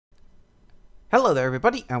Hello there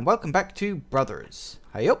everybody and welcome back to Brothers.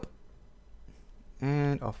 Hi up.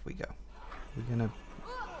 And off we go. We're gonna...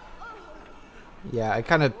 Yeah, I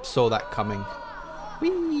kind of saw that coming.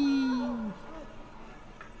 Whee!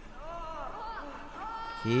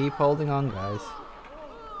 Keep holding on, guys.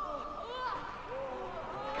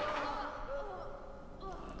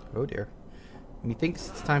 Oh dear. Methinks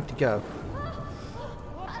it's time to go.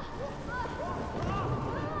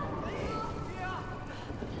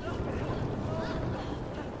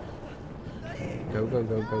 Go, go,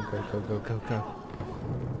 go, go, go, go, go, go, go.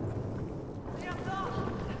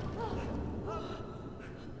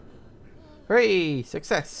 Hooray!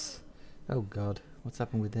 Success! Oh god, what's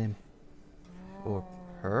happened with him? Or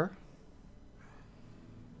her?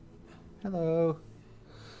 Hello.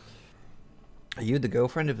 Are you the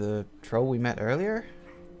girlfriend of the troll we met earlier?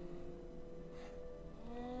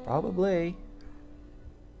 Probably.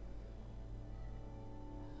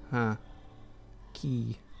 Huh.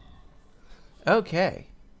 Key. Okay.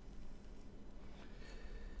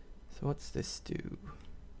 So what's this do?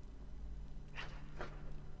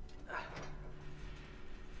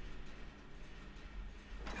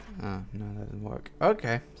 Oh, no, that doesn't work.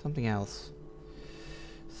 Okay, something else.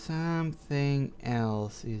 Something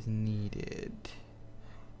else is needed.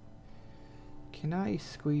 Can I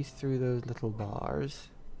squeeze through those little bars?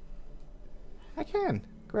 I can.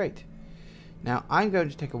 Great. Now I'm going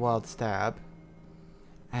to take a wild stab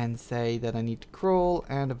and say that I need to crawl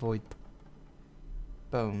and avoid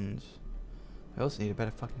bones. I also need a better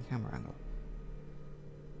fucking camera angle.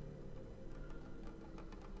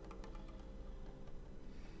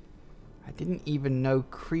 I didn't even know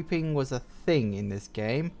creeping was a thing in this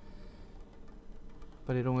game.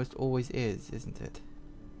 But it almost always is, isn't it?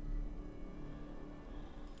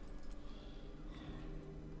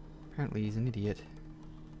 Apparently he's an idiot.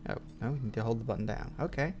 Oh, no, we need to hold the button down.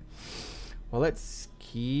 Okay. Well, let's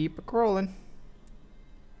keep crawling.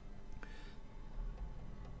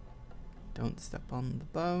 Don't step on the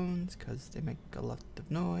bones, because they make a lot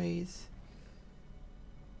of noise.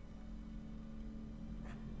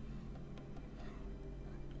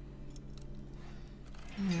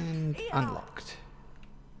 And unlocked.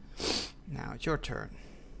 Now it's your turn.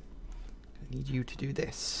 I need you to do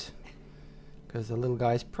this. Because the little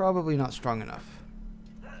guy's probably not strong enough.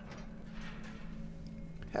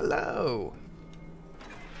 Hello!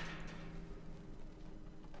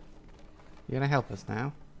 You gonna help us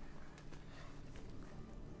now?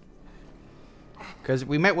 Because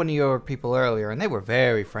we met one of your people earlier and they were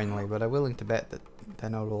very friendly, but I'm willing to bet that they're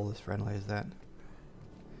not all as friendly as that.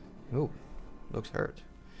 Ooh, looks hurt.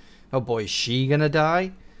 Oh boy, is she gonna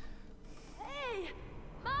die? Hey,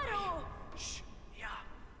 Maru! Shh, yeah.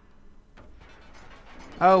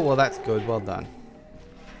 Oh, well that's good, well done.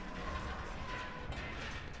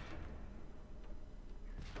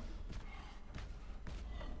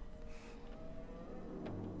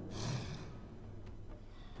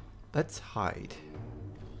 Let's hide.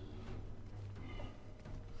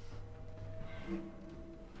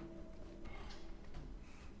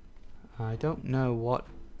 I don't know what...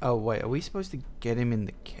 Oh wait, are we supposed to get him in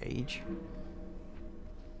the cage?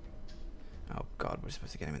 Oh god, we're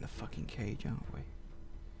supposed to get him in the fucking cage, aren't we?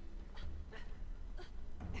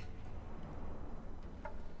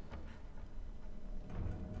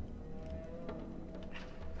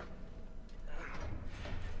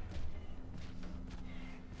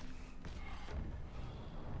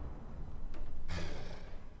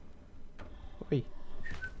 Oi.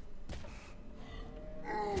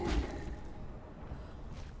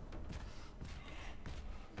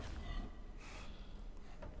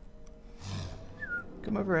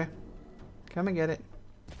 Come over here. Come and get it.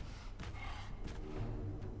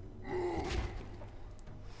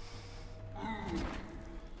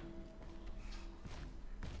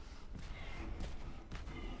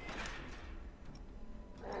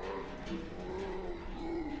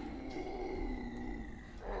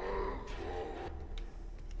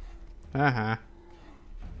 Uh-huh.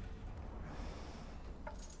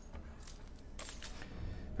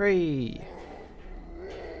 Free.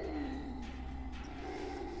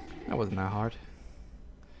 That wasn't that hard.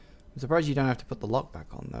 I'm surprised you don't have to put the lock back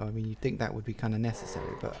on though. I mean, you'd think that would be kind of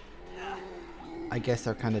necessary, but I guess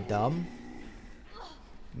they're kind of dumb.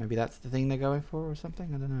 Maybe that's the thing they're going for or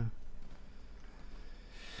something? I don't know.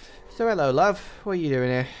 So hello, love. What are you doing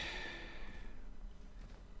here?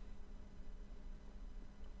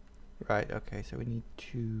 Right, okay, so we need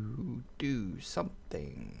to do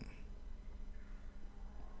something.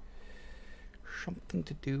 Something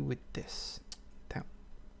to do with this. That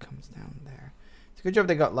comes down there. It's a good job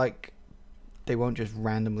they got, like, they won't just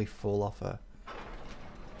randomly fall off a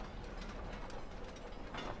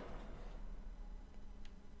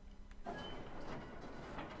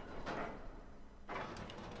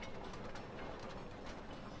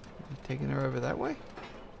taking her over that way?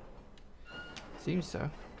 Seems so.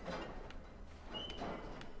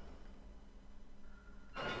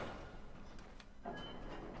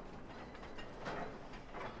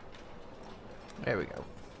 There we go.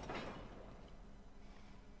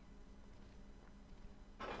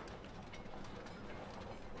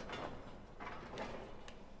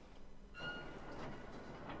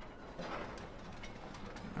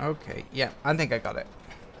 Okay, yeah, I think I got it.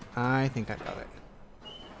 I think I got it.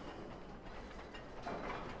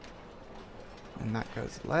 And that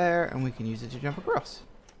goes there, and we can use it to jump across.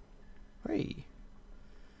 Hey.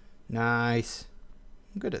 Nice.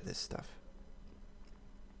 I'm good at this stuff.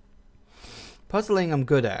 Puzzling I'm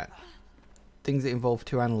good at. Things that involve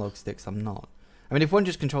 2 analog sticks I'm not. I mean, if one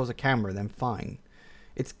just controls a camera, then fine.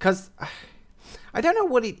 It's because... I don't know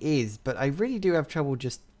what it is, but I really do have trouble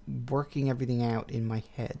just working everything out in my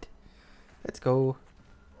head. Let's go.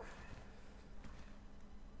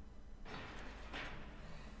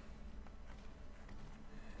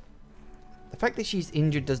 The fact that she's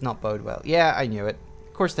injured does not bode well. Yeah, I knew it.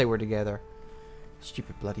 Of course they were together.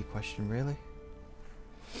 Stupid bloody question, really.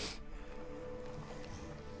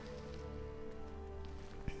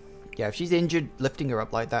 Yeah, if she's injured, lifting her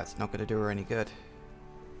up like that's not going to do her any good.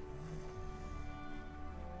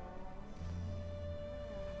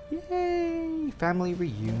 Yay! Family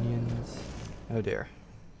reunions. Oh dear.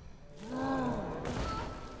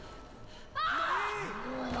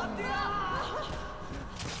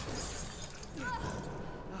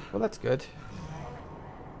 Well, that's good.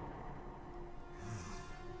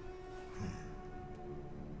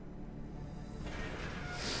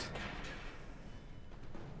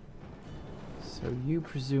 So you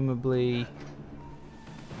presumably...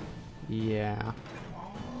 Yeah.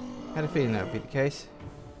 Had a feeling that would be the case.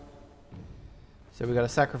 So we gotta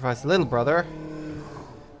sacrifice the little brother.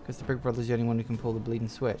 Because the big brother's the only one who can pull the bleeding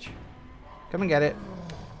switch. Come and get it.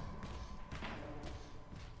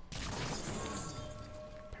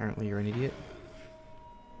 Apparently you're an idiot.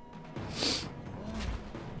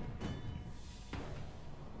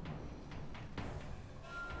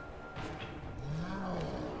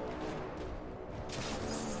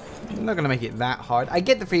 I'm not going to make it that hard. I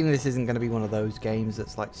get the feeling this isn't going to be one of those games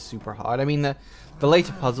that's like super hard. I mean, the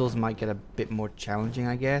later puzzles might get a bit more challenging,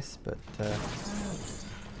 I guess, but...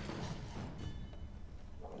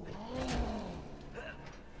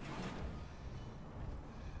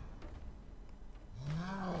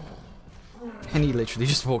 And he literally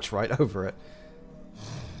just walks right over it.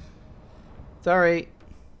 Sorry.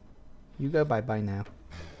 You go bye-bye now.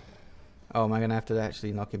 Oh, am I going to have to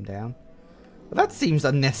actually knock him down? Well, that seems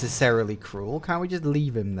unnecessarily cruel. Can't we just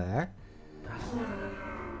leave him there?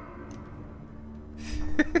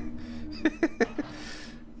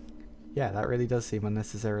 Yeah, that really does seem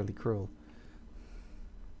unnecessarily cruel.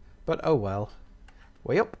 But oh well.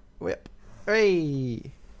 Way up, way up.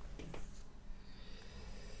 Hey!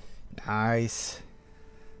 Nice.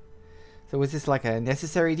 So was this like a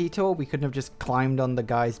necessary detour? We couldn't have just climbed on the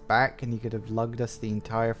guy's back and he could have lugged us the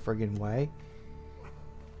entire friggin' way?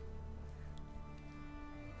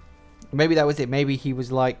 Maybe that was it. Maybe he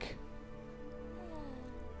was like,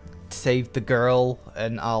 save the girl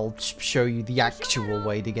and I'll show you the actual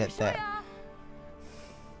way to get there.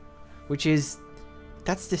 Which is,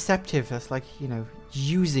 that's deceptive. That's like, you know,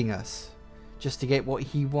 using us just to get what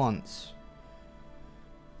he wants.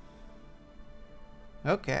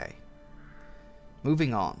 Okay.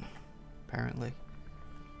 Moving on, apparently.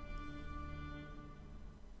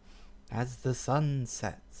 As the sun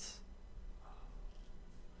sets.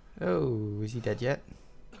 Oh, is he dead yet?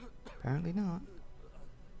 Apparently not.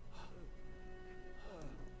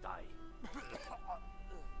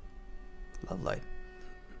 Lovely.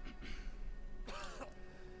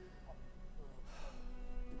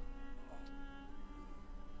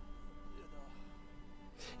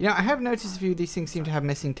 You know, I have noticed a few of these things seem to have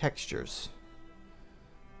missing textures.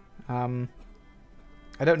 I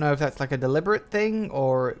don't know if that's like a deliberate thing,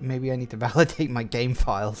 or maybe I need to validate my game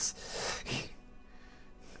files.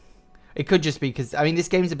 It could just be because, I mean, this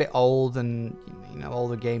game's a bit old, and, you know,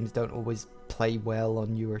 older games don't always play well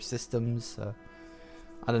on newer systems, so...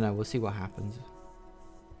 I don't know, we'll see what happens.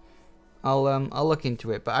 I'll look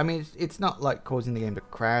into it, but, I mean, it's not, like, causing the game to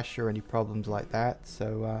crash or any problems like that,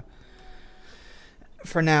 so,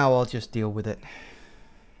 for now, I'll just deal with it.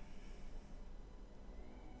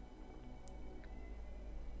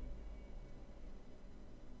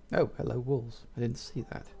 Oh, hello, wolves. I didn't see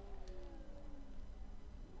that.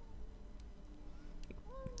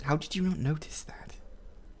 How did you not notice that?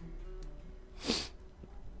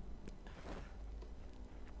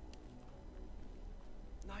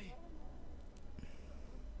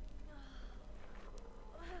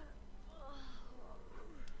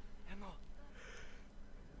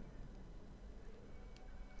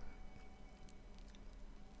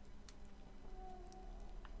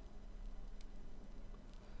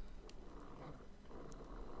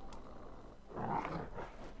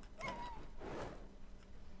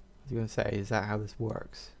 was going to say, is that how this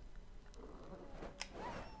works?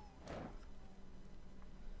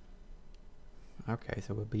 Okay,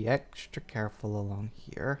 so we'll be extra careful along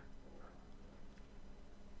here.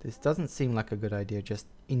 This doesn't seem like a good idea, just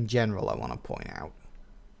in general, I want to point out.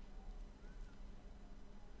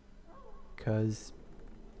 Because,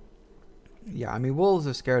 yeah, I mean, wolves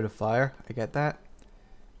are scared of fire, I get that.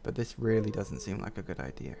 But this really doesn't seem like a good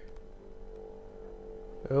idea.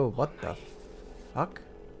 Oh, what the fuck?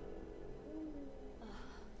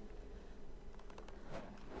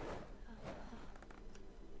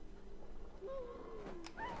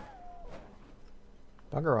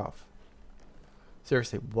 Bugger off.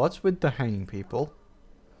 Seriously, what's with the hanging people?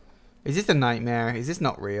 Is this a nightmare? Is this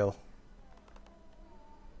not real?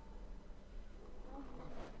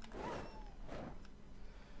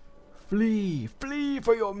 Flee! Flee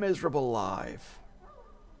for your miserable life!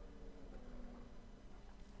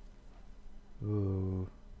 Ooh.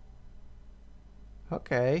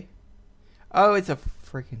 Okay. Oh, it's a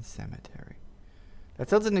freaking cemetery. That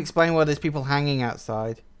doesn't explain why there's people hanging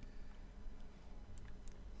outside.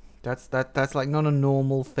 That's like not a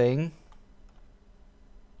normal thing.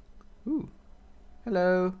 Ooh.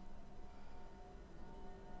 Hello.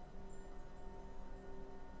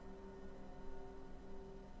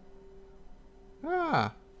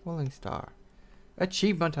 Ah, falling star.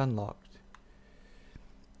 Achievement unlocked.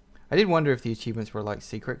 I did wonder if the achievements were like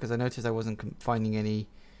secret, because I noticed I wasn't finding any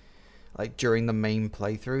like during the main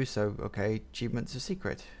playthrough. So okay, achievements are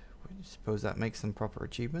secret. I suppose that makes them proper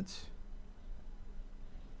achievements.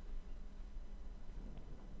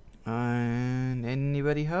 And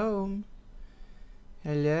anybody home?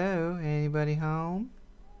 Hello, anybody home?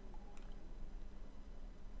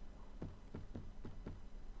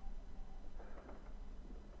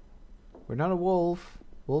 We're not a wolf.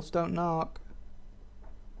 Wolves don't knock.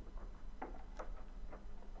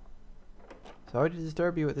 Sorry to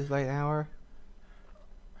disturb you at this late hour.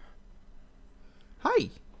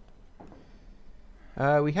 Hi!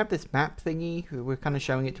 We have this map thingy. We're kind of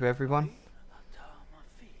showing it to everyone.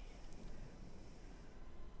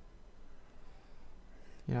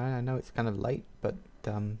 Yeah, I know it's kind of late, but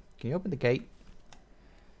can you open the gate?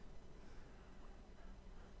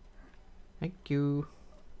 Thank you.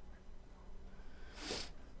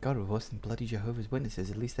 God, we're worse than bloody Jehovah's Witnesses.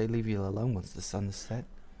 At least they leave you alone once the sun is set.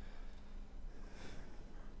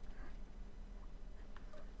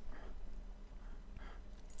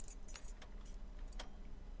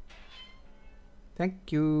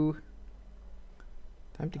 Thank you.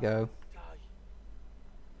 Time to go.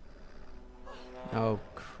 Oh,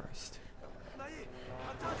 Christ.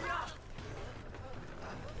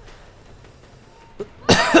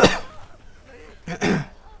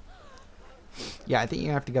 Yeah, I think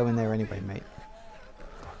you have to go in there anyway, mate.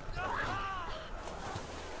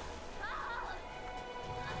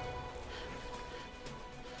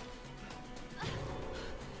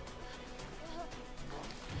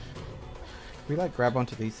 We like grab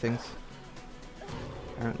onto these things?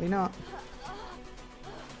 Apparently not.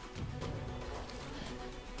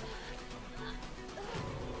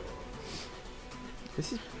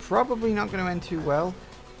 This is probably not going to end too well.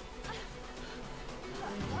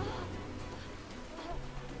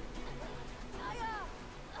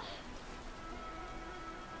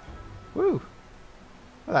 Woo!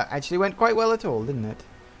 Well, that actually went quite well at all, didn't it?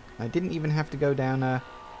 I didn't even have to go down a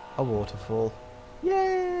waterfall.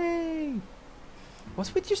 Yay!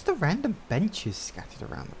 What's with just the random benches scattered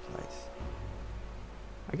around the place?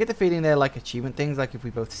 I get the feeling they're like achievement things, like if we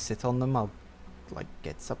both sit on them, I'll like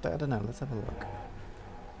get something. I don't know, let's have a look.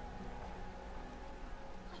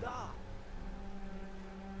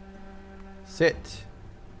 Sit.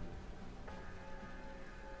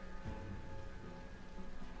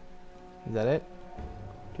 Is that it?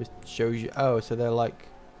 Just shows you. Oh, so they're like,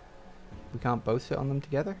 we can't both sit on them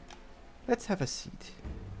together? Let's have a seat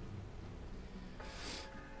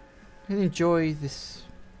and enjoy this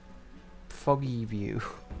foggy view.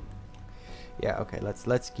 Yeah, okay,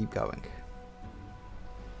 let's keep going.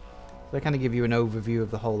 They kind of give you an overview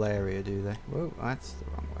of the whole area, do they? Whoa, that's the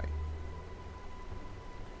wrong way.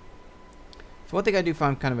 So one thing I do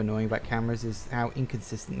find kind of annoying about cameras is how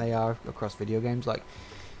inconsistent they are across video games. Like,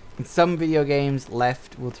 in some video games,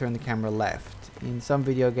 left will turn the camera left. In some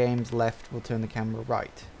video games, left will turn the camera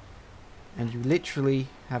right. And you literally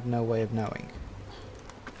have no way of knowing.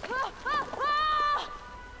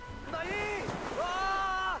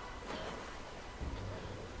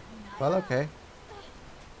 Well, okay.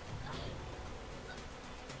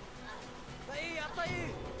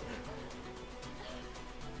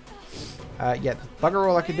 Yeah, bugger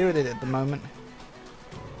all I can do with it at the moment.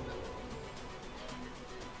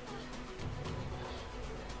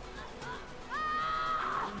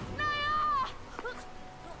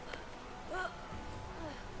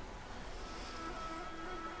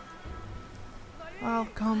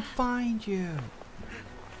 come find you.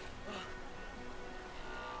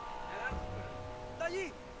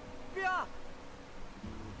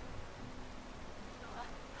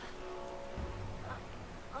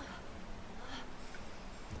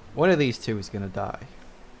 One of these two is gonna die.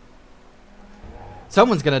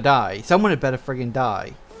 Someone's gonna die. Someone had better friggin'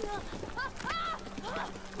 die.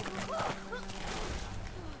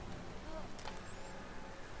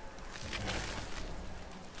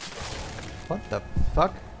 What the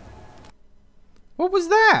fuck? What was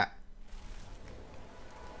that?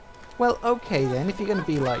 Well, okay then, if you're gonna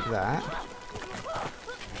be like that.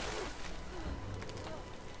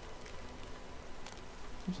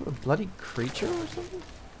 Some sort of bloody creature or something?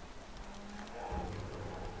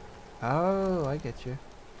 Oh, I get you.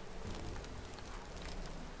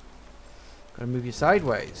 Gotta move you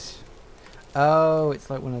sideways. Oh, it's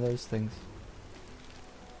like one of those things.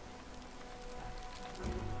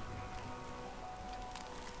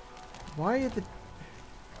 Why are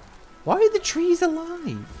the trees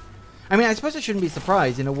alive? I mean, I suppose I shouldn't be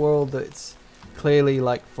surprised in a world that's clearly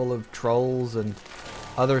like full of trolls and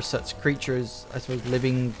other such creatures. I suppose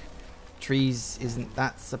living trees isn't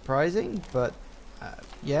that surprising, but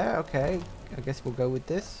yeah, okay. I guess we'll go with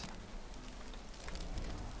this.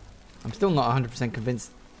 I'm still not 100%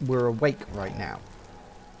 convinced we're awake right now.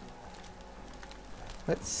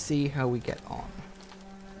 Let's see how we get on.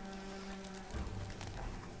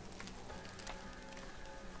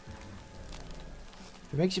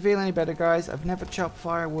 If it makes you feel any better, guys, I've never chopped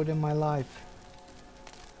firewood in my life.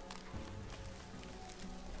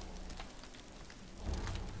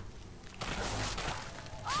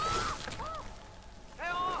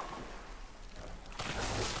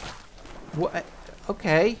 What?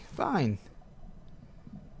 Okay, fine.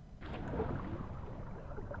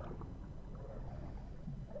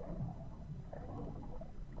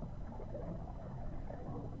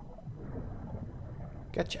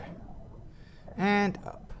 Gotcha. And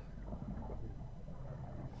up.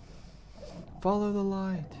 Follow the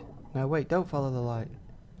light. No, wait, don't follow the light.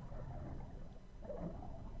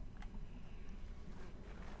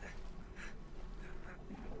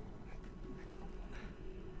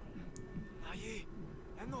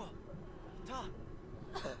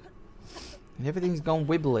 And everything's gone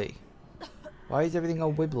wibbly. Why is everything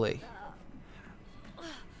all wibbly?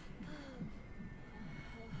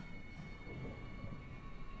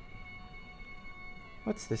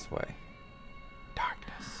 What's this way?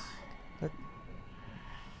 Darkness.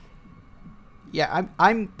 Yeah,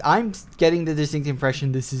 I'm getting the distinct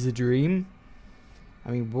impression this is a dream.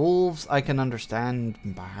 I mean, wolves I can understand,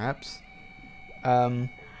 perhaps.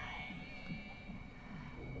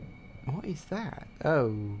 What is that?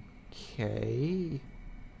 Okay.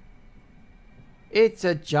 It's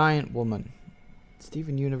a giant woman.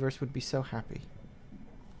 Steven Universe would be so happy.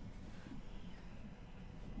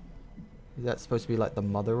 Is that supposed to be like the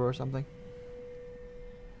mother or something?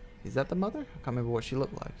 Is that the mother? I can't remember what she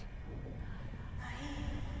looked like.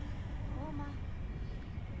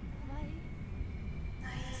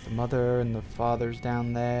 It's the mother and the father's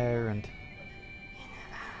down there and...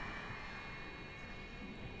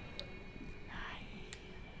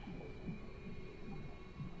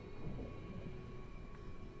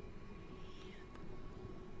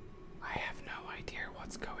 I have no idea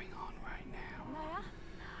what's going on right now.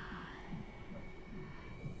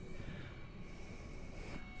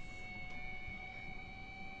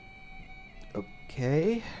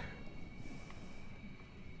 Okay.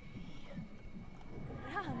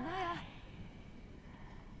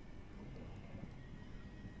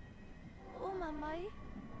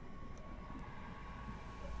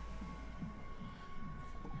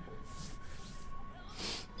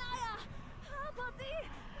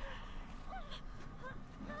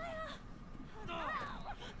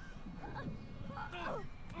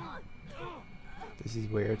 This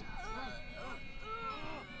is weird.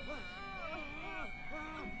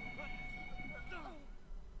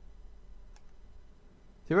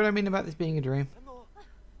 See what I mean about this being a dream?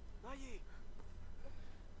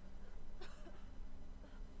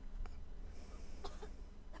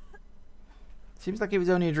 Seems like it was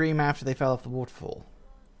only a dream after they fell off the waterfall.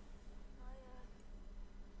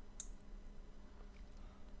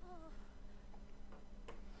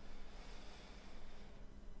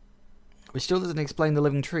 Which still doesn't explain the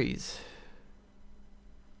living trees.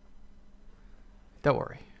 Don't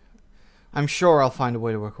worry. I'm sure I'll find a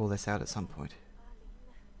way to work all this out at some point.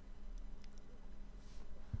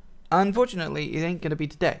 Unfortunately, it ain't going to be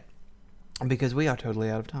today. Because we are totally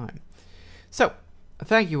out of time. So,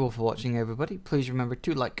 Thank you all for watching, everybody. Please remember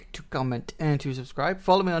to like, to comment, and to subscribe.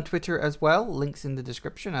 Follow me on Twitter as well. Links in the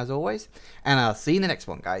description, as always. And I'll see you in the next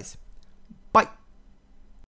one, guys. Bye.